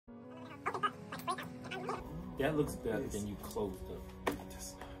That looks better than you closed up.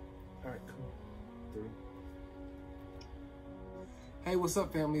 All right, come on. 3. Hey, what's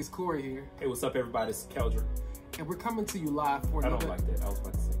up, family? It's Corey here. Hey, what's up, everybody? It's Keldrick. And we're coming to you live for another... I don't like that. I was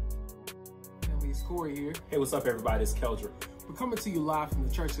about to say. Family, it's Corey here. Hey, what's up, everybody? It's Keldrick. We're coming to you live from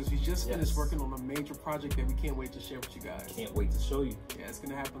the church because we just finished working on a major project that we can't wait to share with you guys. Can't wait to show you. Yeah, it's going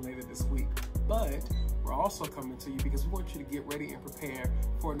to happen later this week. But we're also coming to you because we want you to get ready and prepare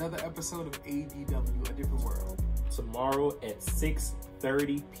for another episode of ADW, A Different World. Tomorrow at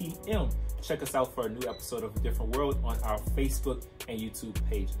 6:30 p.m. Check us out for a new episode of A Different World on our Facebook and YouTube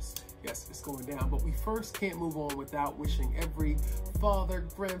pages. Yes, it's going down, but we first can't move on without wishing every father,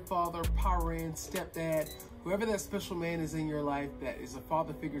 grandfather, parent, stepdad, whoever that special man is in your life that is a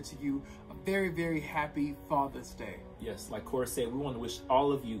father figure to you, a very, very happy Father's Day. Yes, like Cora said, we want to wish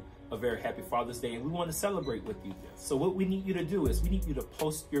all of you a very happy Father's Day, and we want to celebrate with you. So what we need you to do is we need you to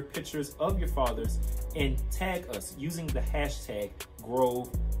post your pictures of your fathers and tag us using the hashtag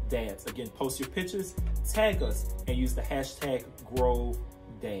GroveDads. Again, post your pictures, tag us, and use the hashtag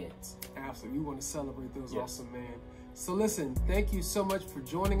GroveDads. Absolutely. We want to celebrate those awesome men. So listen, thank you so much for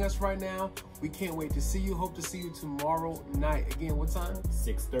joining us right now. We can't wait to see you. Hope to see you tomorrow night. Again, what time?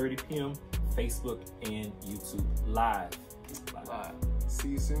 6:30 p.m. Facebook and YouTube live. See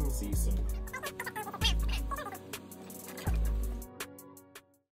you soon. See you soon.